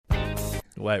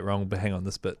Wait, wrong, but hang on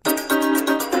this bit. Fan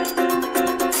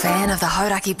of the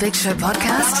Hodaki Big Show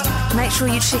podcast? Make sure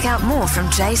you check out more from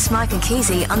Jay, Smike and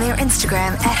Keezy on their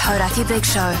Instagram at Hodaki Big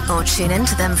Show, or tune in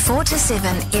to them 4 to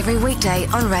 7 every weekday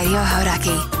on Radio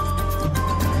Hodaki.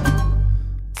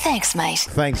 Thanks, mate.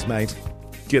 Thanks, mate.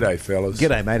 G'day, fellas.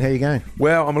 G'day, mate. How you going?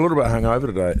 Well, I'm a little bit hungover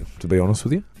today, to be honest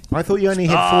with you. I thought you only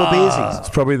had 4 beersies. It's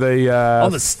probably the... On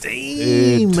the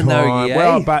steam. No, yeah.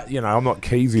 Well, but, I'm not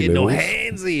Keezy Getting all levels.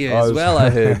 handsy as well, I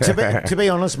heard. to be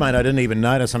honest, mate, I didn't even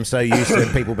notice. I'm so used to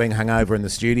people being hungover in the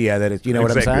studio that you know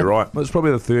what I'm saying? Exactly right. Well, it's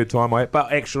probably the third time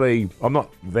but actually, I'm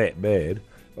not that bad.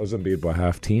 I was in bed by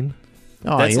 10:30.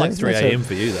 Oh, That's yeah, like 3 that's a.m.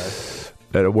 for you,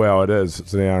 though. Well, it is.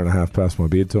 It's an hour and a half past my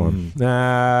bedtime.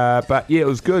 But yeah, it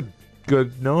was good.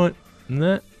 Good night and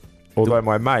that. Although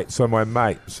my mate,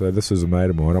 so this is a mate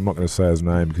of mine. I'm not going to say his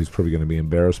name because he's probably going to be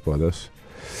embarrassed by this.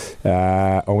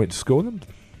 I went to school with him.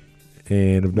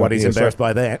 And What, he's embarrassed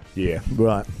by that? Yeah.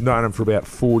 Right. Known him for about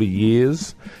 40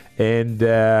 years. And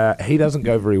he doesn't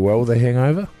go very well with a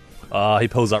hangover. Oh, he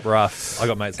pulls up rough. I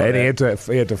got mates like And that.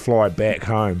 he had to fly back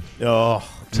home Oh,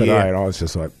 today. yeah. And I was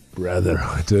just like, brother,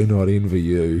 I do not envy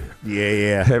you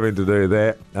Yeah. having to do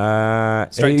that.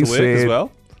 Straight he to work as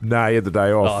well? No, he had the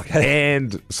day off. Oh, okay.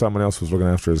 And someone else was looking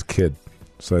after his kid.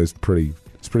 So he's pretty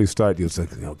stoked. He was like,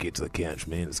 I'll get to the couch,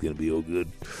 man. It's going to be all good.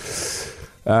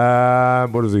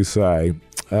 What does he say?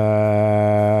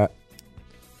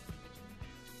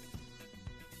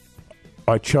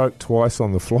 I choked twice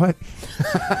on the flight.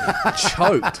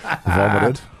 Choked.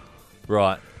 Vomited.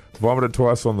 Right. Vomited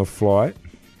twice on the flight.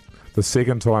 The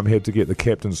second time had to get the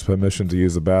captain's permission to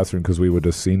use the bathroom because we were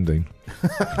descending.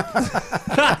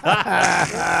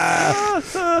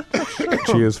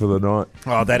 Cheers for the night.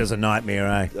 Oh, that is a nightmare,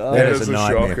 eh? That is a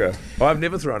nightmare. shocker. I've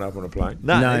never thrown up on a plane.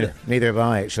 No, neither have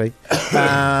I, actually.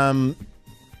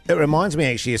 It reminds me,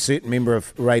 actually, a certain member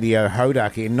of Radio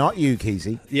Hodaki, and not you,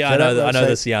 Keezy. Yeah, So I know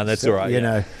this, Jan. That's all right. You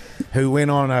know, who went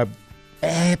on a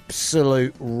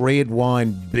absolute red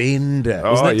wine bender.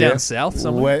 Wasn't that yeah. down south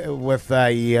somewhere? With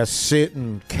a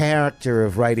certain character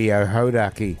of Radio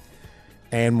Hodaki,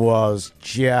 and was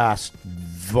just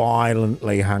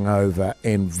violently hungover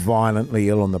and violently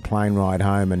ill on the plane ride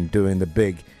home, and doing the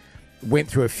big, went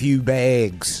through a few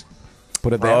bags,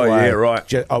 put it that Oh, way. yeah, right.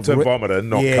 To vomiting,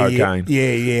 not cocaine.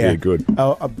 Yeah. Yeah, good.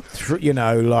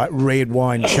 Like red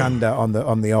wine chunder on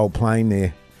the old plane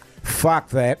there. Fuck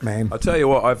that, man. I tell you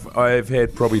what, I've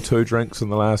had probably 2 drinks in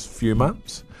the last few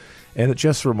months, and it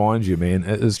just reminds you, man,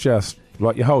 it is just,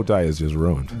 like, your whole day is just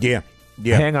ruined. Yeah.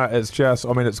 Hangover, it's just,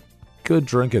 it's good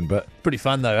drinking, but Pretty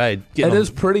fun, though, eh? it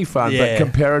is pretty fun, Yeah. but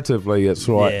comparatively, it's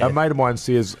like, Yeah. a mate of mine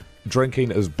says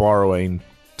drinking is borrowing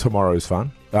tomorrow's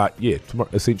fun. Tomorrow,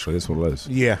 essentially, that's what it is.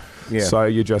 Yeah. So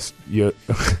you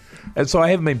and so I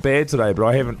haven't been bad today, but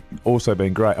I haven't also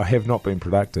been great. I have not been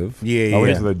productive. Yeah, I went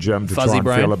yeah. to the gym to Fuzzy try and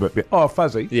brain? feel a bit better. Oh,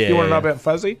 fuzzy. Yeah, You want to know yeah. about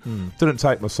fuzzy? Didn't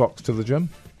take my socks to the gym,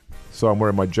 so I'm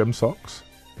wearing my gym socks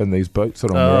and these boots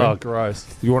that I'm Oh, wearing. gross.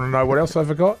 You want to know what else I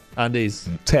forgot? Undies.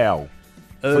 Towel.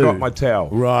 Ooh. Forgot my towel.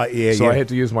 Right, yeah, So yeah. I had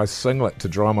to use my singlet to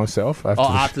dry myself after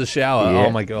After the shower. Yeah.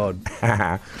 Oh, my God.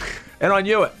 And I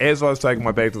knew it. As I was taking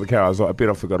my bag to the car, I was like, I bet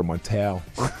I forgot my towel.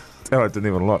 And I didn't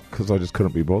even look because I just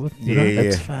couldn't be bothered. You know? Yeah.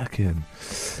 It's fucking...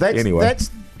 That's, Anyway. That's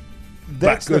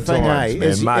the good thing, times, eh? man.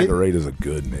 Is, Margaritas are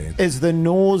good, man. is the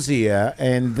nausea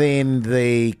and then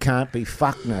the can't be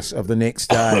fuckness of the next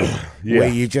day, Yeah. where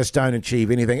you just don't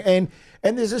achieve anything. And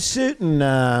there's a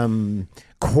certain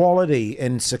quality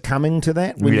in succumbing to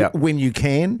that when Yeah. when you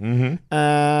can,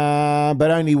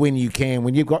 but only when you can.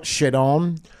 When you've got shit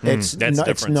on, it's That's not,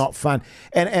 it's different. not fun.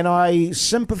 And I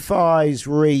sympathise,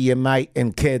 your mate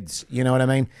and kids. You know what I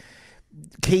mean?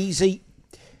 Keezy,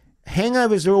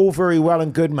 hangovers are all very well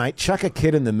and good, mate. Chuck a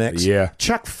kid in the mix. Yeah.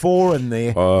 Chuck 4 in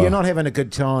there. You're not having a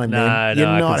good time, man. No,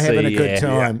 You're I not can having see, a good yeah.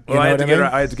 time. Well, You I, know had what to I get mean?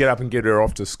 her, I had to get up and get her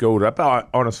off to school. But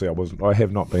honestly, I wasn't. I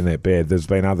have not been that bad. There's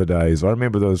been other days. I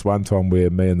remember there was one time where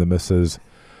me and the missus,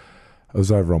 I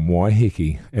was over on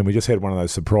Waiheke, and we just had one of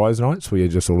those surprise nights where you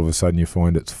just all of a sudden you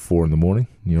find it's 4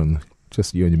 a.m.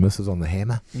 Just you and your missus on the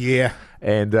hammer. Yeah.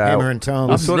 And Hammer and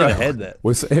tongs. I've sort never of- had that.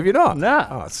 Have you not? Nah.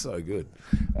 Oh, it's so good.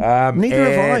 Neither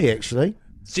have and- I, actually.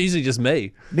 It's usually just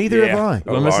me. Neither have I.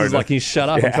 My missus is like, can you shut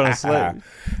up? I'm trying to sleep.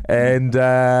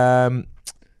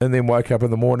 And then woke up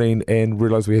in the morning and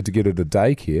realised we had to get her to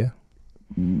daycare.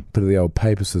 Bit of the old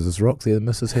paper scissors rock there. The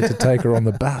missus had to take her on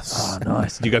the bus. Oh,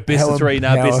 nice. Did you go best of 3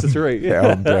 now? Best of 3. How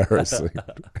embarrassing!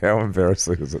 How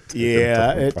embarrassing is it? to Yeah, get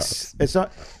her to the bus? it's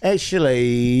not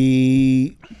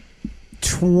actually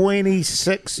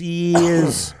 26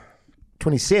 years,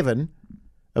 27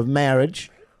 of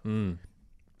marriage.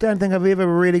 don't think I've ever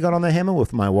really got on the hammer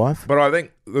with my wife. But I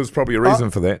think there's probably a reason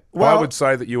for that. well- I would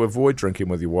say that you avoid drinking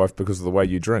with your wife because of the way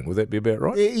you drink. Would that be about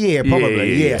right? Yeah,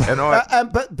 probably. Yeah.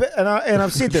 And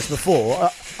I've said this before.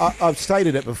 I've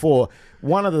stated it before.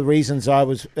 One of the reasons I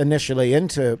was initially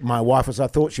into my wife was I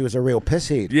thought she was a real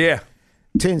pisshead. Yeah.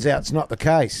 Turns out it's not the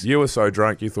case. You were so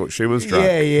drunk you thought she was drunk.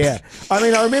 Yeah. I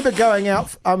mean, I remember going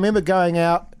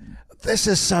out. This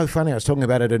is so funny. I was talking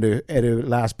about it at her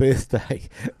last birthday,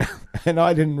 and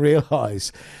I didn't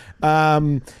realise. I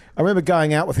remember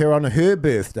going out with her on her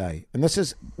birthday, and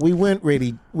we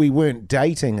weren't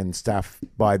dating and stuff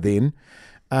by then.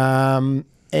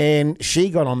 And she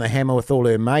got on the hammer with all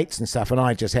her mates and stuff, and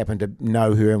I just happened to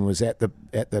know her and was at the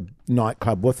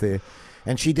nightclub with her.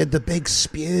 And she did the big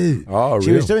spew. Oh,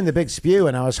 She was doing the big spew,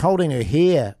 and I was holding her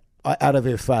hair out of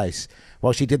her face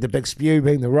while she did the big spew,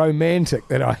 being the romantic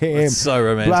that I am. That's so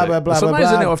romantic. Blah, blah, blah, It's blah,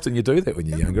 amazing blah. how often you do that when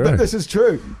you're younger. But eh? this is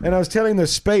true. And I was telling the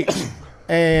speech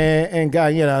and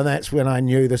going, and that's when I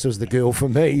knew this was the girl for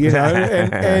me,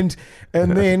 and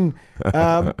then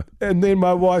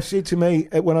my wife said to me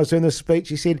when I was doing the speech,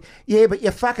 she said, "Yeah, but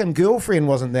your fucking girlfriend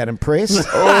wasn't that impressed."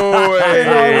 Oh, And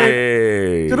I went,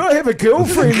 hey. did I have a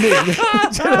girlfriend then? did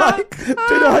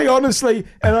I honestly?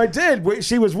 And I did.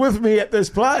 She was with me at this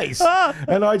place,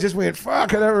 and I just went,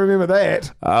 "Fuck, I don't remember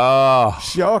that." Oh,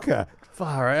 Shocker.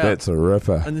 Far out. that's a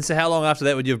ripper. And then, so how long after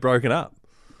that would you have broken up?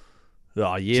 Oh,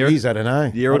 a year, Jeez, I don't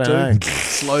know. year or I two. don't know.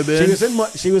 Slow burn.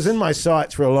 She was in my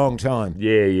sights for a long time.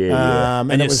 Yeah. and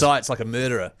it your was, sight's like a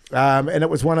murderer. and it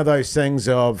was one of those things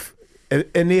of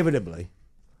inevitably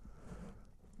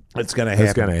it's going to happen.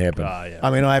 It's going to happen. Oh, yeah.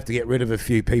 I mean, I have to get rid of a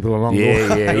few people along the way.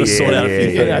 Gotta sort out a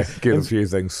few things. Get a few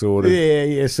things sorted.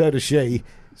 Yeah, so does she.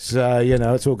 So,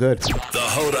 it's all good. The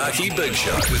Hodaki Big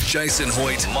Show with Jason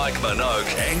Hoyt, Mike Minogue,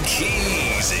 and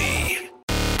Keezy.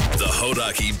 The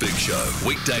Hodaki Big Show,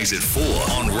 weekdays at 4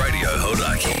 on Radio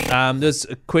Hodaki. There's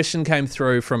a question came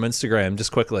through from Instagram,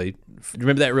 just quickly.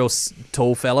 Remember that real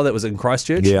tall fella that was in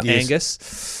Christchurch? Yeah. Yes.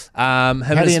 Angus.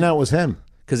 How do you know it was him?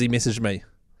 Because he messaged me.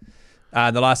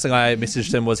 The last thing I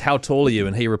messaged him was, "How tall are you?"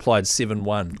 And he replied,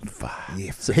 7'1".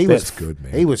 Yeah, That's good,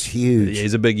 man. He was huge. Yeah,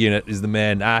 he's a big unit. He's the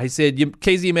man. He said,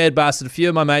 "Keezy, you mad bastard. A few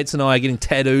of my mates and I are getting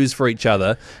tattoos for each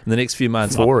other in the next few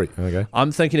months. Okay.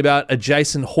 I'm thinking about a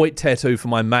Jason Hoyt tattoo for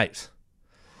my mate.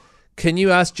 Can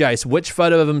you ask Jace which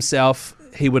photo of himself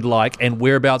he would like and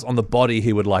whereabouts on the body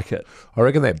he would like it?" I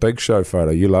reckon that Big Show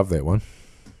photo, you love that one.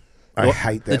 I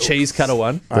hate that. The cheese cutter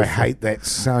one. I hate that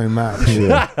so much.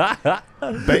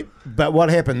 But what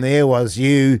happened there was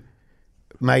you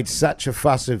made such a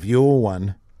fuss of your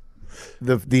one,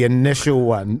 the initial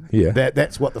one. Yeah.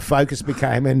 That's what the focus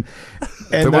became, and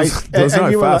There was no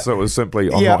you were fuss. like, it was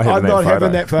simply, I'm yeah, not having I'm that not photo.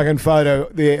 having that fucking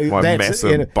photo. My That's,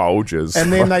 massive bulges.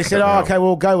 and then they said, Fucking "Oh, hell. okay,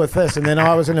 we'll go with this." And then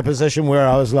I was in a position where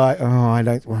I was like, "Oh, I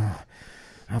don't."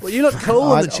 Well, you look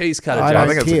cool in the cheese cutter, I Jace. don't I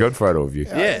think it's a care. good photo of you.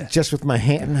 Yeah. Just with my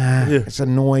hand, it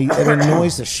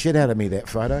annoys the shit out of me, that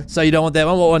photo. So you don't want that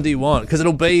one? What one do you want? Because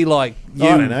it'll be like you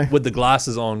I don't know. with the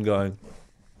glasses on going.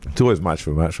 It's always much for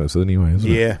muchness anyway, isn't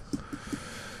it? Yeah,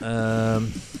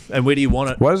 And where do you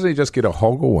want it? Why doesn't he just get a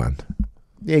hoggle one?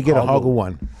 yeah, get a Hoggle. hoggle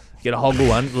one, Get a hoggle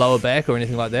one, lower back or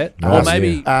anything like that? Or Ass,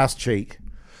 maybe ass cheek.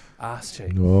 ass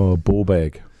cheek Oh, ball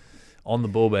bag. on the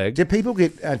ball bag. Do people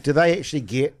get? Do they actually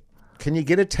get? Can you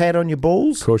get a tat on your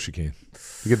balls? Of course you can.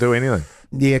 You can do anything.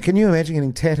 Yeah. Can you imagine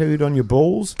getting tattooed on your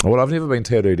balls? Well, I've never been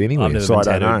tattooed anywhere, I've never so been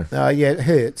I don't tattooed. know. Yeah, it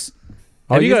hurts.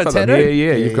 Have you got a got them. tattoo?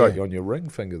 Yeah, Yeah, you've got yeah. on your ring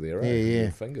finger there, right? Yeah.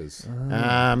 Your fingers.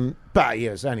 But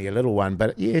yeah, it's only a little one.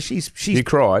 But yeah, You she's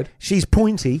cried?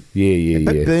 pointy. Yeah. A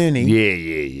bit burny.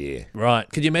 Yeah. Right.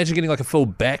 Could you imagine getting like a full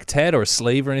back tat or a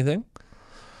sleeve or anything?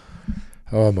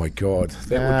 Oh my God,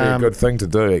 that would be a good thing to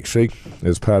do actually,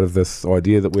 as part of this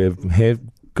idea that we have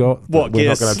got. What, that we're get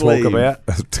not a going to sleeve? talk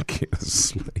about to get a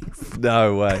sleeve.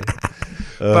 No way.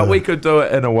 But we could do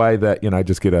it in a way that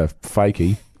just get a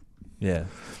fakie. Yeah.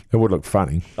 It would look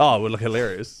funny. Oh, it would look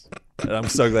hilarious. And I'm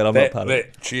so glad I'm not part of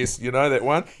it. That chest, that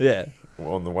one Yeah.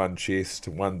 on the one chest,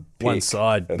 one One peck.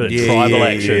 side, And- bit of Yeah, tribal yeah,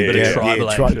 action, yeah, bit yeah, of tribal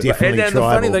yeah, action. definitely And the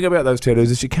funny tribal. thing about those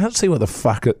tattoos is you can't see what the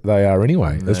fuck they are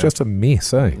anyway. It's just a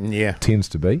mess, eh? Yeah. Tends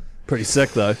to be. Pretty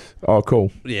sick though. Oh,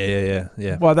 cool. Yeah.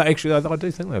 Well, I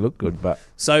do think they look good, but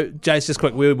So, Jace, just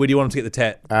quick, where do you want him to get the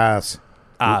tat? Ass.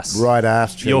 Ass. Right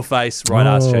ass cheek. Your face, right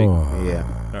ass cheek.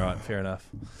 Yeah. All right, fair enough.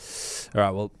 All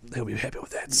right, well, he'll be happy with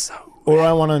that. So, Or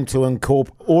I want him to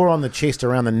or on the chest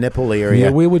around the nipple area. yeah,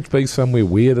 where would be somewhere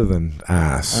weirder than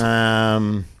ass?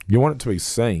 Um. You want it to be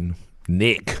seen.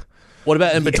 Neck. What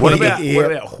about in between? What about Yeah. what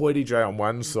about Hoity J on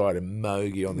one side and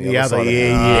Mogi on the, The other other, side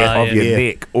yeah, of your yeah.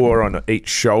 neck or on each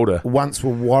shoulder? Once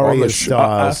were On the warrior sh-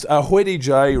 styles. a Hoity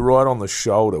J right on the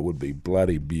shoulder would be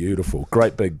bloody beautiful.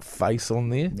 Great big face on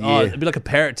there. Oh, it'd be like a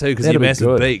parrot too because of That'd your be massive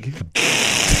good. beak.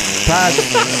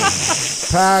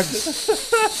 Pugs.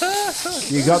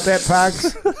 Pugs. You got that,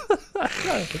 Pugs?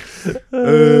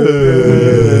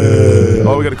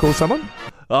 Oh, we got to call someone?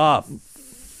 Oh,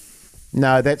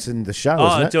 No, that's in the show,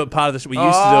 isn't it? do it part of the show. We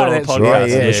used to do it on the that's podcast. right,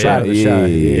 yeah, shout it, shout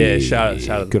it. Yeah, shout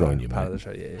out. Good on you, part mate. of the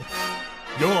show. Yeah.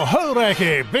 Your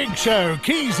Hodaki Big Show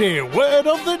Keezy word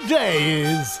of the day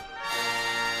is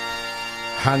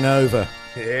Hungover.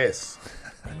 Yes.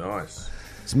 Nice.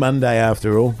 It's Monday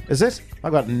after all. Is it?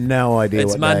 I've got no idea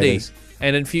It's what Monday. day it is.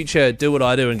 And in future, do what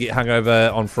I do and get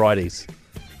hungover on Fridays.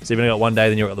 So you've only got one day,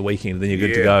 then you're at the weekend, then you're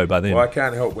good to go. By then, Well, I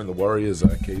can't help when the Warriors are,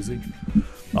 Keezy.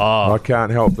 oh, I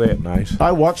can't help that, mate.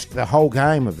 I watched the whole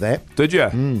game of that. Did you?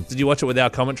 did you watch it with our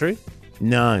commentary?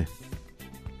 No.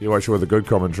 You watched it with a good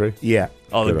commentary? Yeah.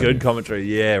 Oh, the Good on good you. commentary.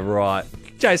 Yeah, right.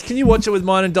 Jace, can you watch it with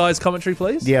mine and Dai's commentary,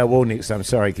 please? Yeah, well, next time.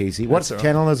 Sorry, Kesey. What That's all right.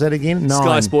 channel is that again? 9.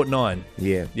 Sky Sport 9.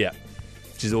 Yeah. Yeah.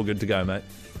 She's all good to go, mate.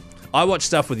 I watch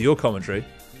stuff with your commentary.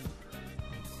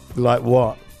 Like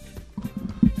what?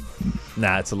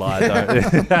 Nah, it's a lie. Don't.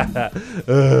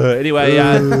 Anyway,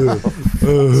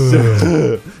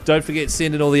 don't forget,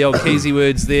 send in all the old Keezy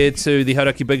words there to the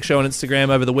Hodaki Big Show on Instagram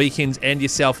over the weekends and your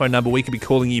cell phone number. We could be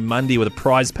calling you Monday with a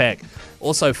prize pack.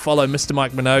 Also, follow Mr.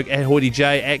 Mike Minogue at Hoity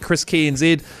J at Chris Key and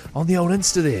Z on the old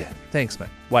Insta there. Thanks, mate.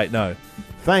 Wait, no.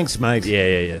 Thanks, mate.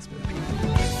 Yeah.